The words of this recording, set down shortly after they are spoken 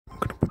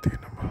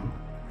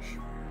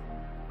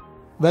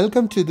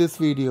Welcome to this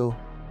video.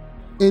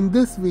 In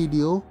this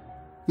video,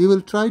 we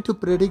will try to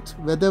predict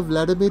whether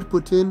Vladimir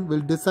Putin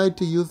will decide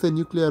to use a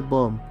nuclear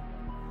bomb.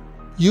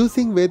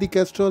 Using Vedic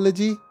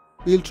astrology,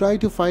 we will try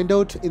to find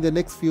out in the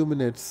next few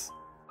minutes.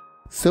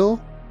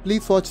 So,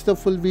 please watch the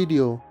full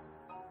video.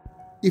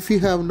 If you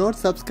have not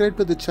subscribed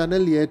to the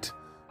channel yet,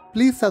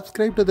 please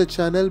subscribe to the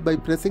channel by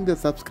pressing the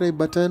subscribe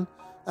button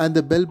and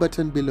the bell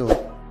button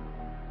below.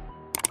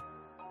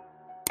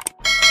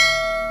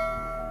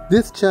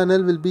 This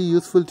channel will be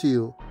useful to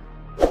you.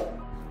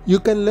 You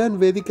can learn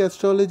Vedic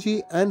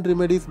astrology and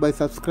remedies by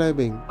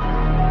subscribing.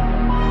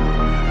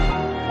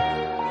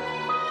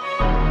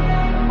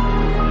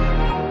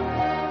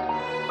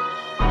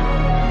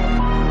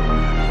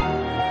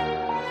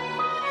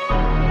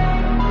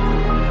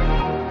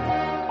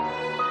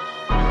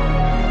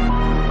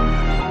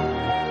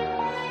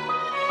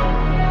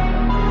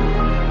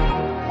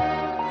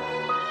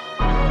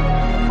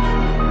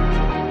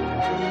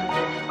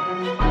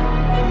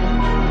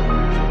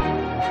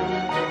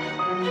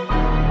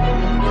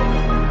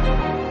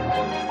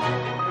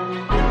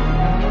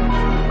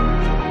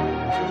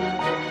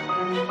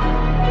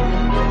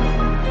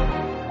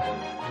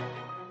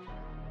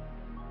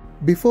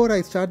 Before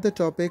I start the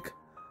topic,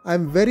 I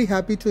am very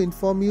happy to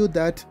inform you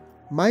that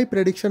my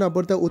prediction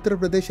about the Uttar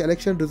Pradesh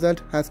election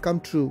result has come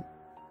true.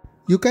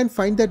 You can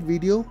find that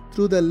video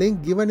through the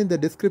link given in the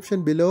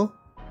description below,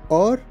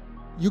 or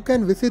you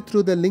can visit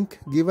through the link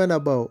given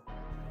above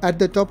at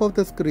the top of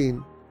the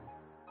screen.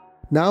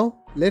 Now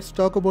let's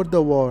talk about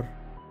the war.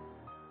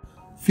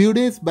 Few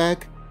days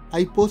back,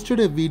 I posted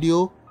a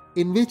video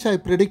in which I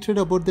predicted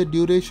about the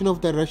duration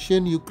of the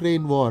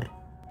Russian-Ukraine war.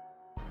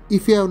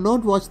 If you have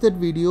not watched that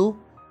video,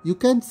 you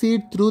can see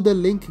it through the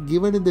link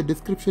given in the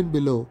description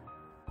below.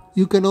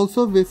 You can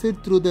also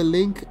visit through the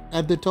link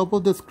at the top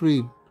of the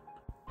screen.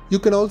 You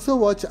can also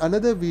watch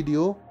another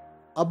video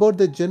about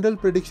the general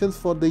predictions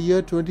for the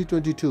year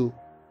 2022.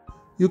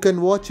 You can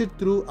watch it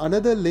through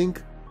another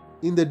link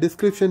in the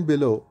description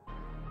below.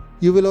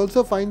 You will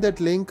also find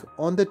that link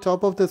on the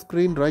top of the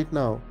screen right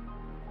now.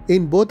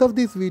 In both of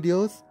these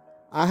videos,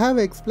 I have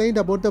explained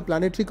about the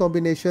planetary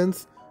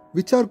combinations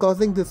which are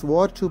causing this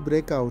war to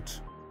break out.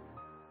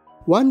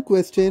 One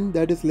question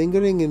that is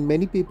lingering in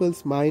many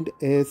people's mind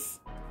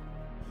is,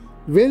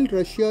 will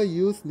Russia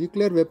use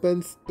nuclear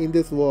weapons in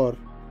this war?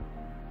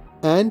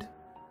 And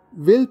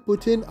will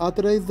Putin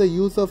authorize the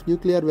use of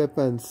nuclear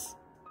weapons?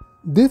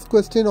 This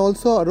question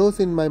also arose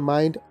in my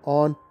mind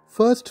on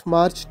 1st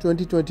March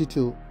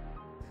 2022.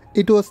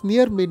 It was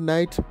near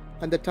midnight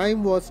and the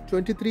time was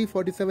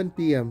 23:47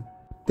 p.m.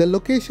 The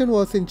location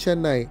was in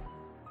Chennai,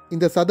 in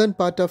the southern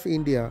part of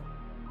India.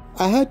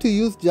 I had to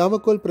use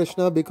Jamakol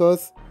Prashna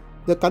because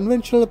the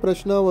conventional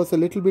Prashna was a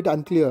little bit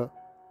unclear.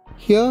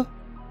 Here,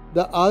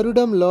 the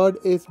Arudam Lord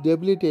is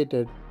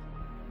debilitated.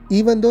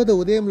 Even though the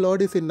Udayam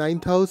Lord is in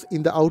 9th house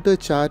in the outer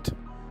chart,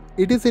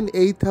 it is in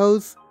 8th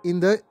house in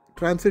the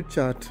transit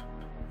chart.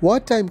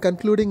 What I am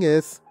concluding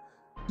is,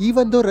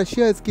 even though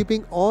Russia is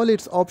keeping all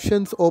its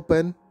options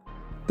open,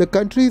 the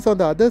countries on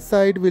the other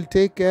side will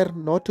take care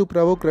not to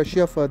provoke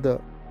Russia further.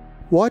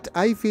 What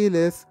I feel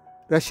is,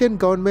 Russian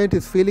government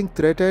is feeling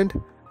threatened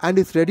and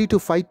is ready to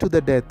fight to the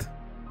death.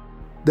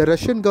 The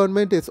Russian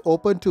government is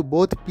open to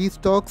both peace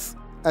talks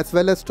as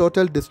well as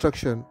total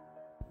destruction.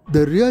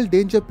 The real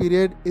danger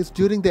period is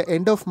during the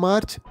end of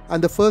March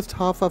and the first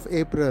half of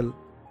April.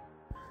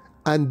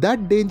 And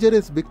that danger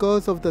is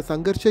because of the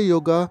Sangarsha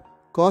Yoga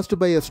caused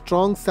by a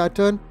strong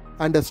Saturn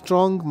and a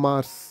strong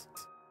Mars.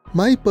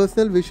 My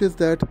personal wish is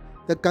that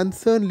the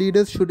concerned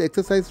leaders should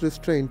exercise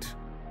restraint,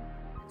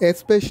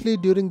 especially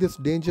during this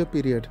danger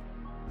period.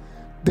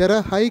 There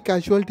are high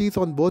casualties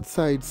on both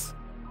sides.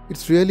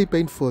 It's really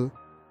painful.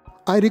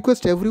 I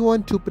request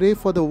everyone to pray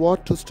for the war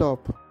to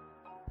stop.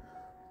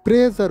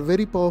 Prayers are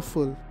very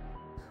powerful.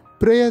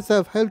 Prayers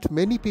have helped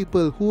many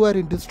people who are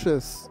in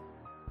distress.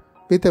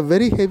 With a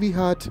very heavy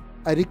heart,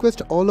 I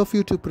request all of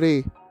you to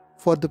pray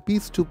for the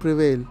peace to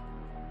prevail.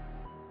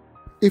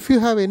 If you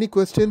have any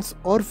questions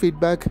or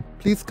feedback,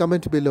 please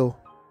comment below.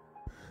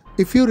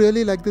 If you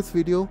really like this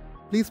video,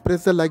 please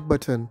press the like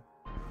button.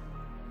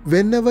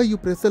 Whenever you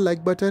press the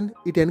like button,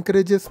 it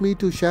encourages me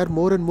to share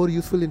more and more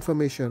useful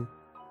information.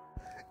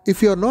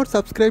 If you are not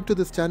subscribed to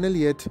this channel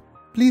yet,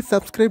 please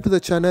subscribe to the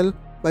channel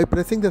by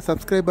pressing the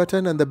subscribe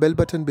button and the bell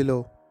button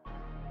below.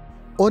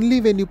 Only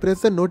when you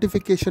press the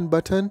notification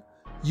button,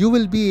 you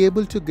will be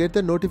able to get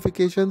the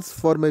notifications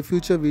for my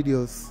future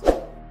videos.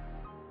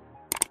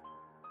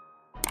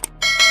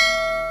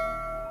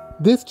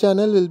 This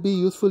channel will be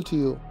useful to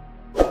you.